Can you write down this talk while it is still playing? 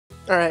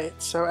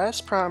Alright, so as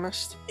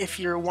promised, if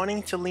you're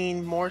wanting to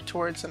lean more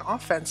towards an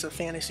offensive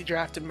fantasy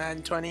draft in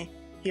Madden 20,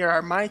 here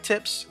are my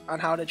tips on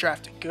how to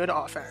draft a good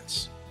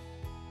offense.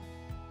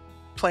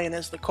 Playing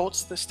as the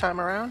Colts this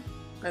time around,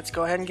 let's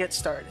go ahead and get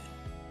started.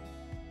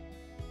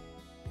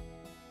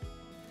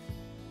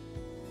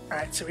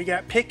 Alright, so we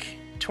got pick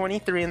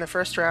 23 in the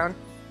first round.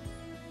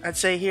 I'd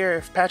say here,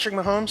 if Patrick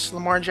Mahomes,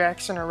 Lamar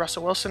Jackson, or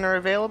Russell Wilson are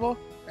available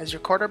as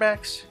your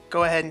quarterbacks,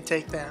 go ahead and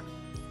take them.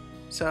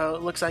 So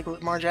it looks like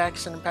Lamar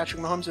Jackson and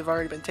Patrick Mahomes have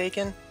already been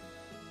taken.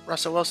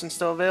 Russell Wilson's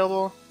still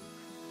available.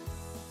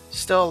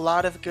 Still a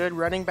lot of good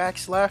running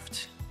backs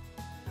left.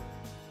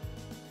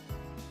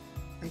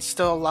 And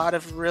still a lot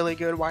of really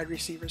good wide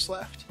receivers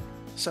left.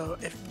 So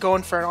if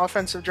going for an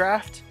offensive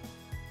draft,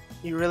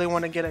 you really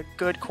want to get a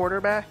good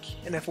quarterback.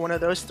 And if one of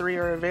those three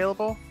are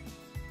available,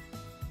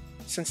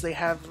 since they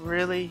have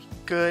really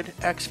good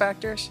X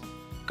factors,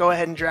 go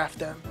ahead and draft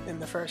them in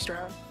the first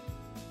round.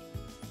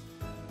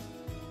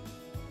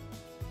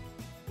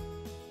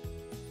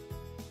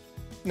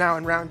 Now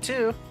in round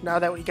 2, now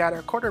that we got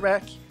our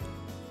quarterback,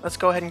 let's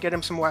go ahead and get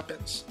him some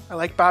weapons. I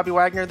like Bobby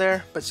Wagner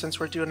there, but since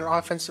we're doing an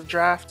offensive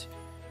draft,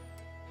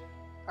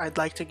 I'd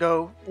like to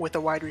go with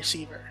a wide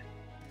receiver.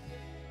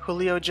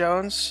 Julio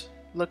Jones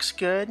looks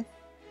good.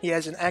 He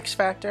has an X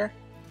factor.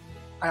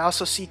 I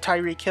also see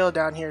Tyreek Hill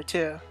down here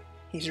too.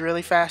 He's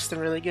really fast and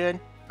really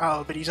good.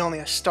 Oh, but he's only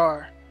a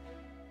star.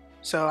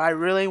 So I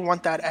really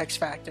want that X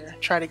factor.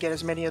 Try to get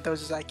as many of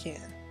those as I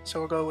can. So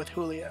we'll go with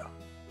Julio.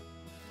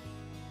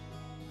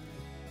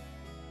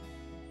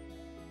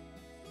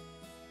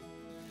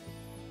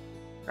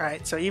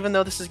 Alright, so even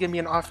though this is going to be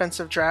an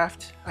offensive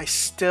draft, I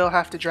still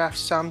have to draft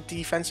some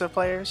defensive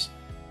players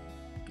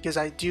because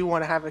I do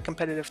want to have a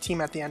competitive team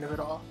at the end of it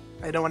all.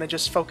 I don't want to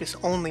just focus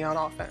only on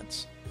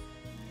offense.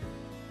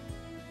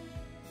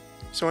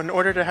 So in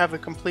order to have a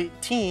complete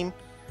team,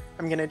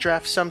 I'm going to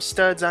draft some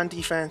studs on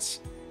defense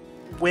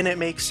when it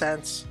makes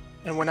sense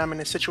and when I'm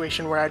in a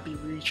situation where I'd be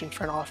reaching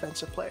for an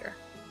offensive player.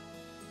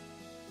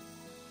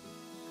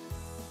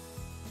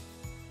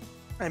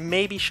 I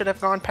maybe should have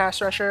gone pass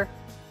rusher,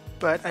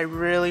 but I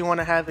really want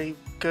to have a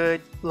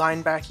good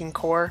linebacking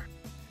core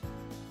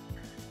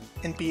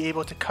and be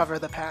able to cover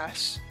the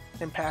pass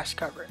in pass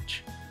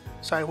coverage.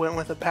 So I went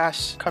with a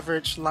pass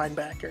coverage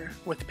linebacker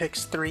with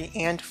picks 3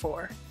 and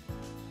 4,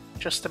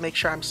 just to make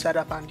sure I'm set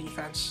up on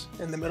defense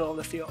in the middle of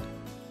the field.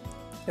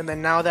 And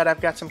then now that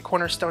I've got some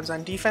cornerstones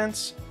on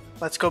defense,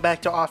 let's go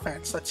back to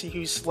offense. Let's see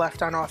who's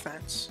left on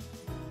offense.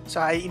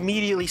 So I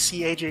immediately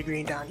see AJ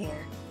Green down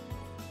here.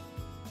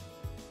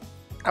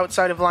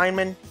 Outside of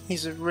lineman,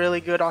 he's a really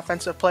good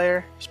offensive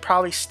player. He's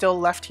probably still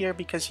left here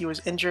because he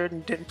was injured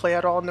and didn't play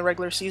at all in the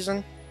regular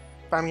season.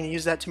 But I'm going to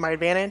use that to my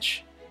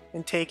advantage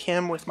and take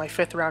him with my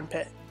 5th round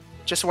pick.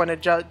 Just want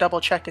to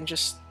double check and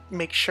just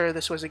make sure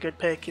this was a good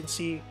pick and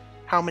see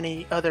how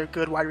many other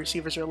good wide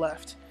receivers are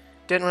left.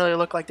 Didn't really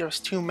look like there was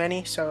too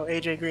many, so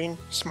AJ Green,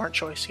 smart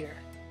choice here.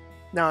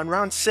 Now in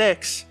round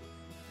 6,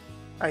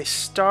 I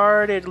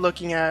started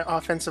looking at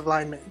offensive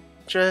linemen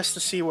just to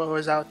see what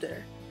was out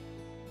there.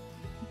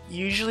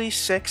 Usually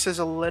 6 is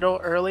a little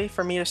early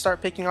for me to start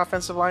picking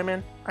offensive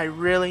linemen. I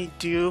really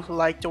do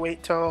like to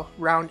wait till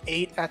round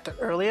 8 at the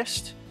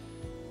earliest.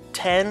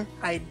 10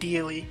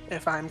 ideally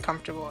if I'm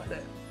comfortable with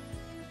it.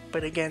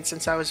 But again,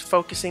 since I was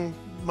focusing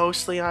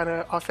mostly on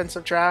an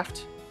offensive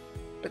draft,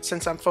 this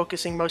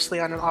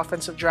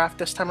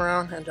time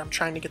around and I'm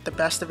trying to get the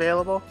best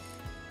available,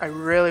 I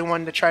really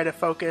wanted to try to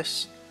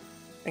focus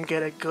and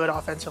get a good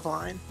offensive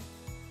line.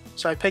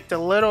 So I picked a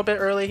little bit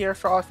early here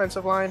for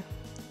offensive line,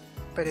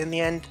 but in the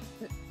end,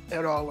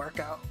 it'll all work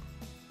out.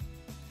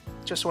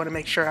 Just want to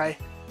make sure I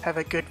have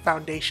a good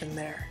foundation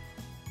there.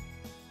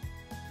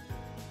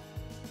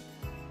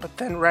 But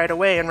then right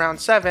away in round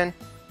 7,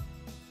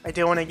 I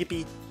didn't want to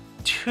be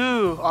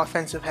too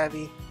offensive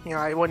heavy. You know,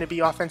 I want to be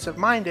offensive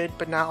minded,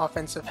 but not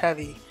offensive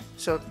heavy.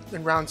 So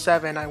in round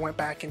 7, I went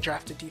back and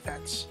drafted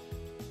defense.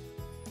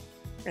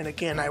 And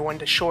again, I wanted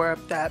to shore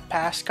up that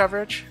pass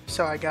coverage,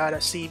 so I got a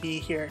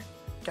CB here.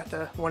 Got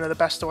one of the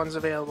best ones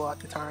available at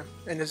the time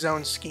in the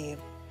zone scheme.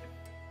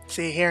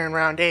 See here in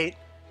round 8,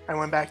 I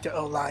went back to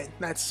O-line.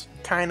 That's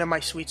kind of my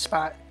sweet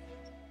spot.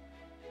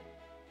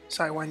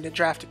 So I wanted to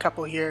draft a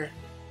couple here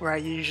where I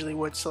usually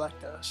would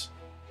select those.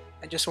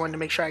 I just wanted to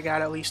make sure I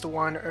got at least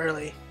one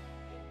early.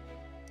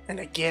 And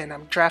again,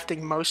 I'm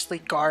drafting mostly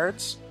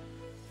guards.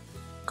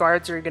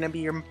 Guards are going to be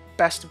your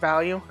best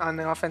value on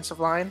the offensive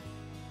line.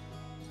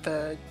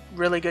 The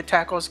really good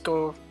tackles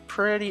go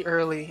pretty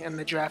early in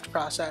the draft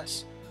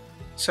process.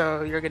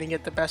 So you're going to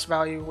get the best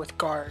value with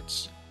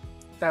guards.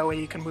 That way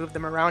you can move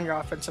them around your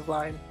offensive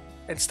line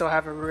and still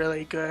have a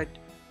really good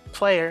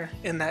player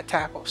in that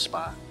tackle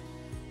spot.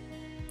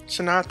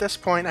 So now at this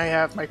point I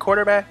have my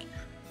quarterback,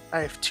 I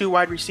have 2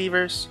 wide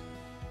receivers,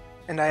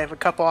 and I have a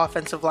couple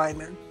offensive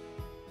linemen.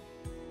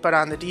 But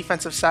on the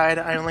defensive side,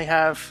 I only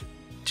have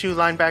 2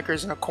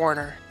 linebackers and a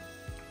corner.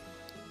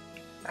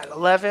 At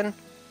 11,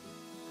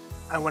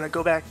 I want to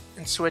go back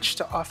and switch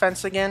to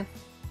offense again.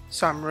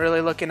 So I'm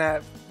really looking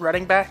at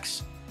running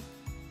backs.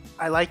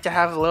 I like to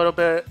have a little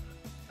bit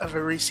of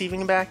a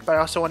receiving back, but I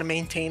also want to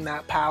maintain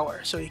that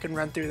power so he can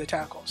run through the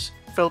tackles.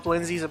 Philip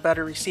Lindsay's a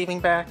better receiving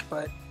back,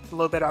 but a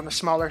little bit on the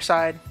smaller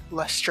side,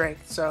 less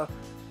strength. So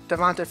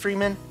Devonta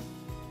Freeman,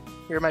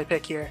 you're my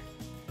pick here.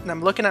 And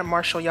I'm looking at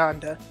Marshall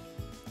Yanda.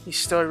 He's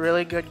still a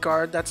really good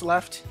guard that's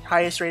left,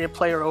 highest rated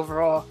player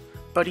overall,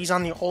 but he's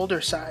on the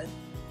older side.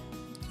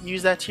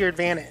 Use that to your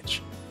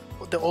advantage.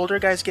 The older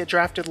guys get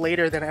drafted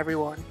later than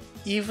everyone,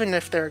 even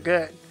if they're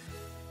good.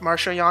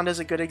 Marshall Yanda is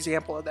a good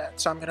example of that,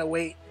 so I'm going to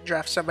wait,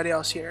 draft somebody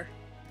else here.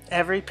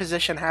 Every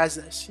position has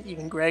this.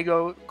 Even Greg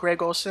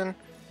Olsen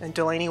and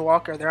Delaney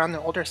Walker, they're on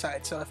the older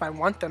side, so if I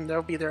want them,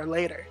 they'll be there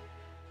later.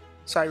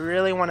 So I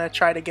really want to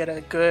try to get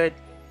a good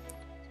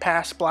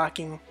pass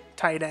blocking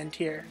tight end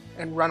here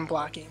and run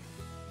blocking.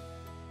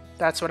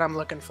 That's what I'm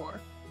looking for.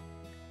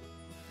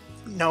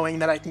 Knowing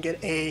that I can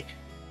get a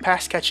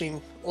pass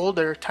catching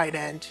older tight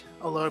end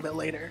a little bit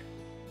later.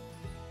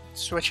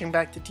 Switching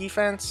back to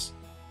defense.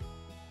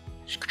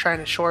 Just trying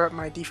to shore up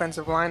my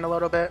defensive line a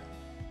little bit.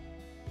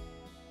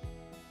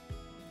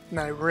 And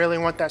I really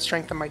want that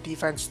strength of my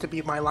defense to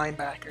be my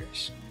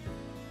linebackers.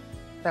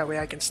 That way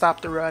I can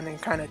stop the run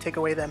and kind of take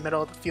away that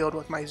middle of the field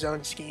with my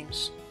zone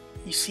schemes.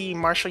 You see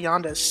Marshall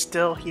Yanda is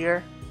still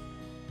here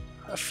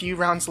a few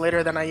rounds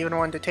later than I even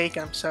wanted to take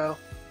him, so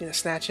I'm going to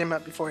snatch him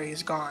up before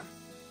he's gone.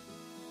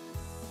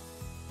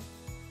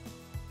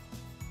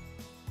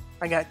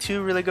 I got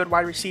two really good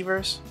wide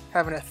receivers.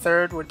 Having a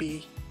third would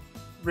be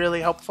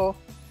really helpful.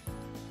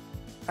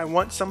 I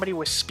want somebody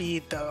with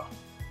speed though.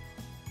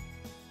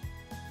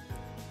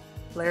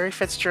 Larry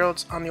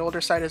Fitzgerald's on the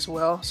older side as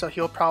well, so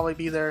he'll probably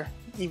be there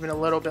even a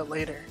little bit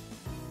later.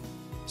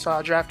 So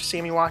I'll draft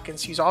Sammy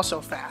Watkins, who's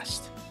also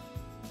fast.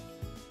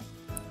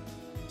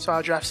 So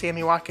I'll draft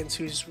Sammy Watkins,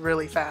 who's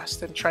really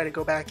fast, and try to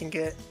go back and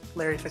get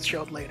Larry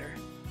Fitzgerald later.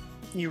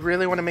 You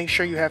really want to make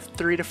sure you have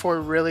 3 to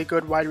 4 really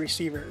good wide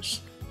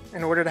receivers.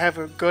 In order to have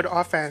a good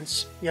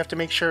offense, you have to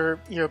make sure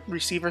your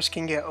receivers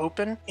can get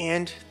open,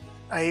 and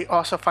I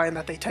also find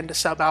that they tend to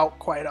sub out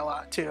quite a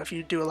lot too if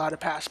you do a lot of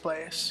pass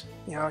plays.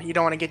 You know, you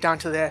don't want to get down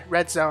to the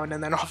red zone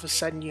and then all of a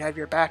sudden you have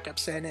your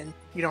backups in and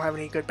you don't have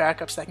any good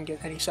backups that can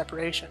get any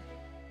separation.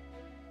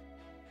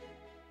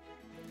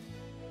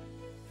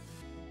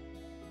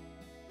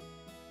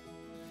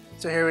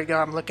 So here we go,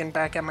 I'm looking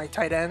back at my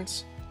tight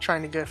ends,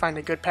 trying to find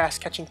a good pass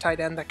catching tight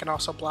end that can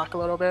also block a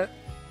little bit.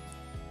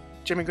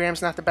 Jimmy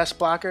Graham's not the best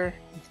blocker,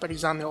 but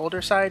he's on the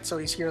older side, so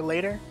he's here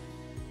later.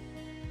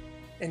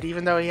 And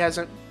even though he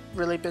hasn't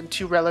really been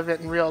too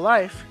relevant in real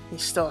life,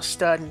 he's still a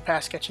stud in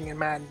pass catching in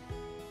Madden.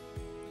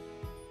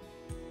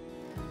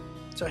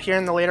 So here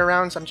in the later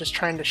rounds, I'm just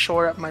trying to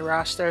shore up my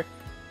roster,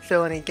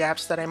 fill any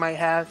gaps that I might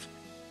have,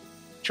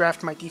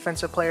 draft my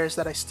defensive players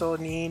that I still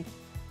need,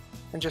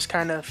 and just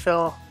kind of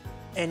fill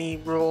any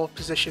role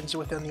positions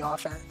within the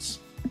offense.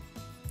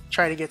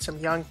 Try to get some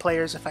young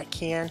players if I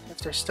can, if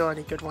there's still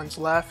any good ones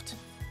left,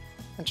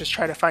 and just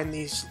try to find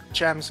these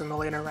gems in the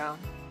later round.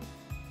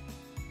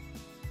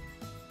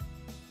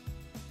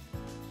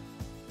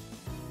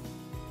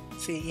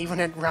 See, even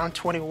at round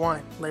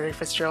 21, Larry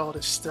Fitzgerald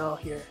is still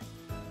here.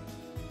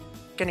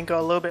 Gonna go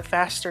a little bit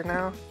faster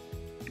now,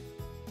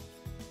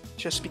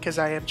 just because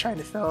I am trying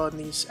to fill in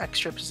these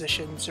extra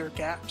positions or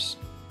gaps.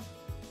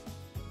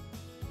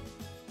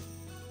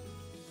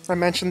 I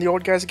mentioned the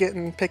old guys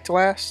getting picked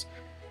last.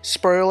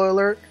 Spoiler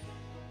alert,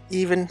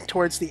 even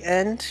towards the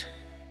end,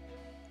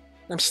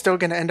 I'm still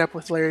going to end up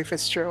with Larry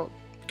Fitzgerald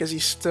because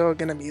he's still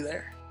going to be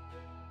there.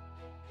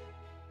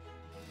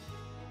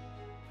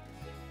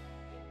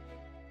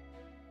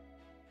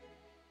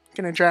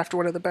 Going to draft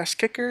one of the best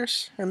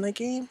kickers in the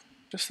game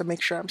just to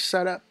make sure I'm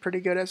set up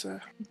pretty good as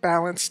a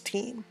balanced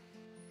team.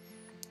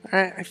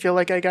 Alright, I feel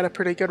like I got a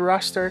pretty good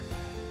roster.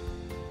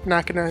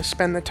 Not going to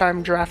spend the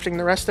time drafting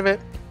the rest of it.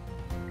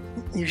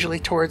 Usually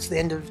towards the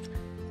end of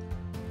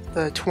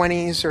the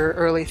 20s or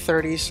early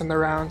 30s in the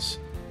rounds.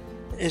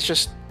 It's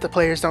just the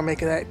players don't make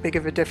that big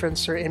of a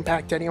difference or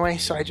impact anyway,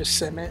 so I just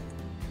sim it.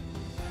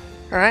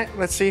 Alright,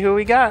 let's see who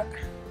we got.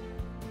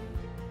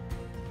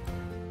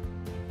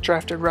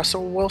 Drafted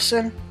Russell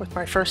Wilson with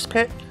my first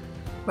pick.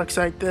 Looks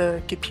like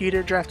the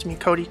computer drafted me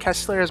Cody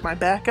Kessler as my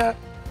backup.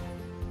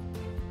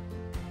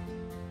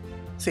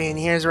 See, and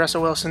here's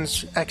Russell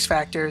Wilson's X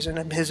factors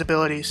and his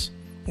abilities.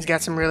 He's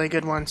got some really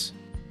good ones.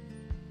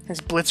 His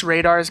blitz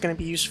radar is going to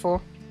be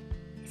useful.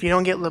 If you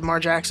don't get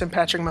Lamar Jackson,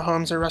 Patrick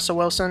Mahomes, or Russell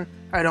Wilson,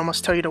 I'd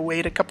almost tell you to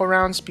wait a couple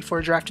rounds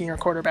before drafting your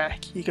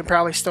quarterback. You can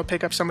probably still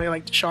pick up somebody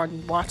like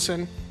Deshaun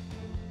Watson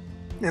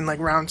in like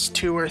rounds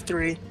 2 or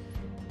 3.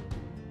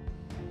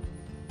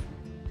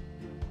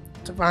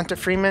 Devonta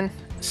Freeman,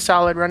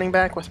 solid running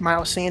back with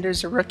Miles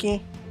Sanders, a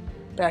rookie.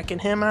 Backing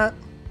him up.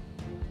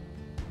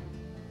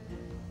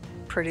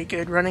 Pretty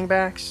good running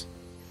backs.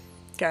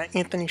 Got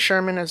Anthony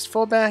Sherman as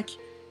fullback.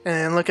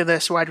 And look at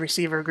this wide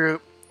receiver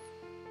group.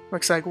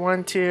 Looks like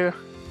 1, 2,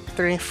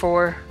 3,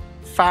 4,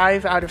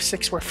 5 out of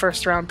 6 were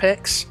first round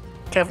picks.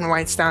 Kevin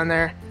White's down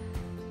there.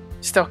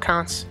 Still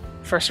counts.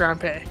 First round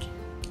pick.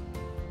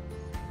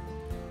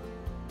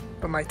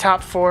 But my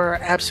top 4 are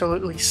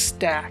absolutely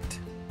stacked.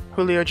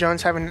 Julio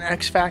Jones having an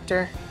X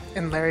factor.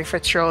 and Larry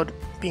Fitzgerald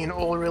being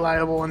old,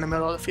 reliable in the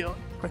middle of the field.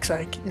 Looks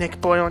like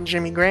Nick Boyle and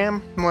Jimmy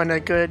Graham, one a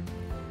good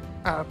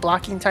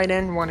blocking tight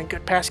end, one a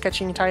good pass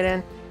catching tight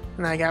end.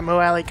 And I got Mo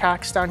Alley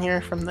Cox down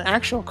here from the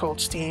actual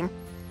Colts team,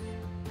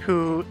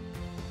 who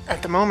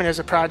at the moment is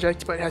a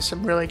project but has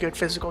some really good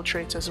physical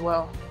traits as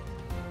well.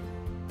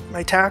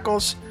 My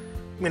tackles,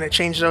 I'm going to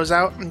change those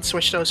out and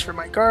switch those for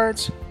my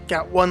guards.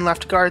 Got one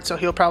left guard, so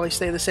he'll probably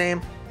stay the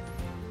same.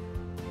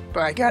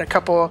 But I got a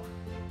couple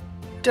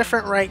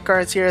different right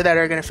guards here that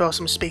are going to fill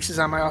some spaces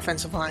on my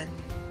offensive line,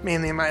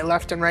 mainly my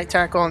left and right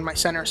tackle and my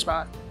center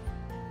spot.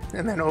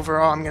 And then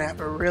overall, I'm going to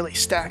have a really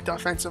stacked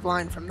offensive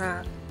line from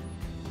that.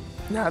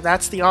 Now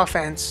that's the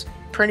offense.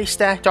 Pretty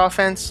stacked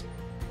offense.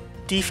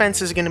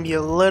 Defense is going to be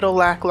a little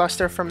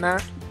lackluster from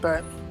that,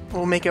 but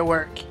we'll make it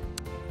work.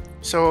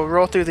 So we'll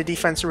roll through the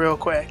defense real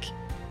quick.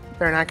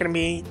 They're not going to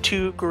be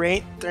too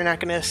great. They're not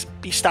going to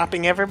be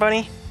stopping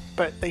everybody,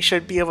 but they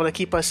should be able to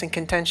keep us in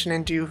contention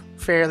and do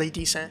fairly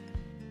decent.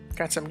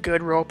 Got some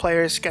good role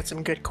players, got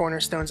some good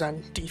cornerstones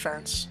on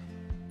defense.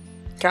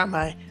 Got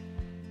my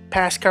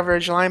pass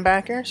coverage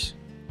linebackers,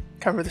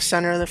 cover the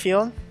center of the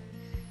field,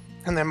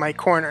 and then my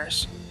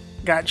corners.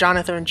 Got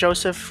Jonathan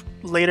Joseph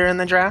later in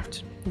the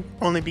draft,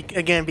 only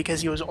again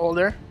because he was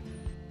older.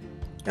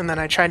 And then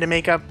I tried to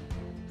make up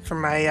for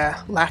my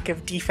lack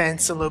of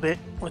defense a little bit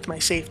with my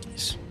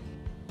safeties.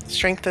 The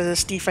strength of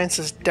this defense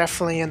is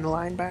definitely in the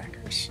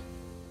linebackers.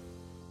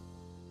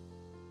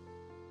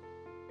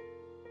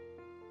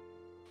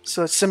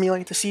 So let's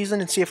simulate the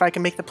season and see if I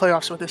can make the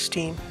playoffs with this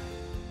team.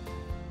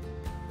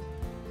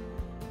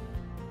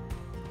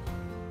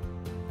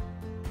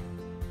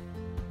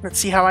 Let's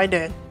see how I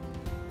did.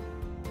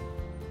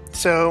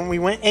 So we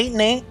went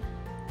 8-8,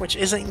 which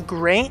isn't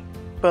great,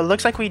 but it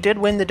looks like we did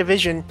win the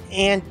division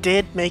and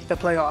did make the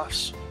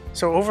playoffs.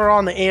 So overall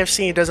in the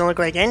AFC, it doesn't look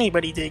like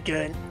anybody did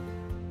good,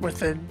 with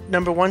the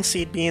number 1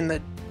 seed being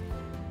the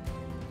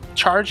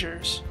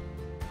Chargers,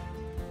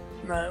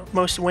 the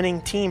most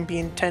winning team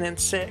being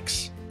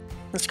 10-6.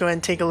 Let's go ahead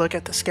and take a look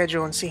at the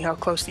schedule and see how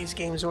close these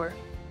games were.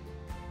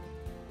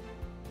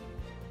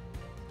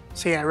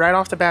 So yeah, right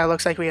off the bat, it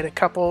looks like we had a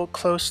couple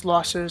close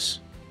losses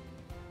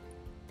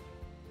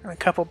and a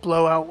couple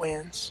blowout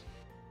wins.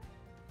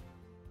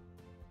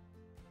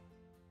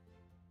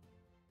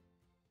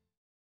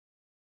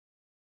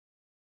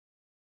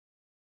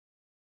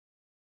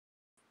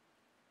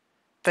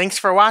 Thanks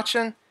for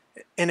watching,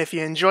 and if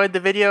you enjoyed the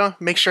video,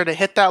 make sure to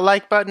hit that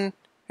like button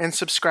and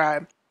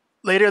subscribe.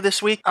 Later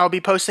this week, I'll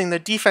be posting the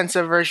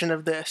defensive version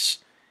of this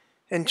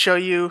and show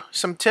you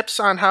some tips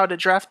on how to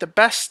draft the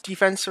best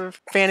defensive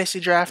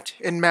fantasy draft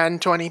in Madden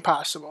 20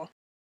 possible.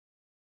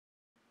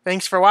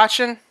 Thanks for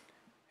watching,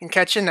 and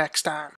catch you next time.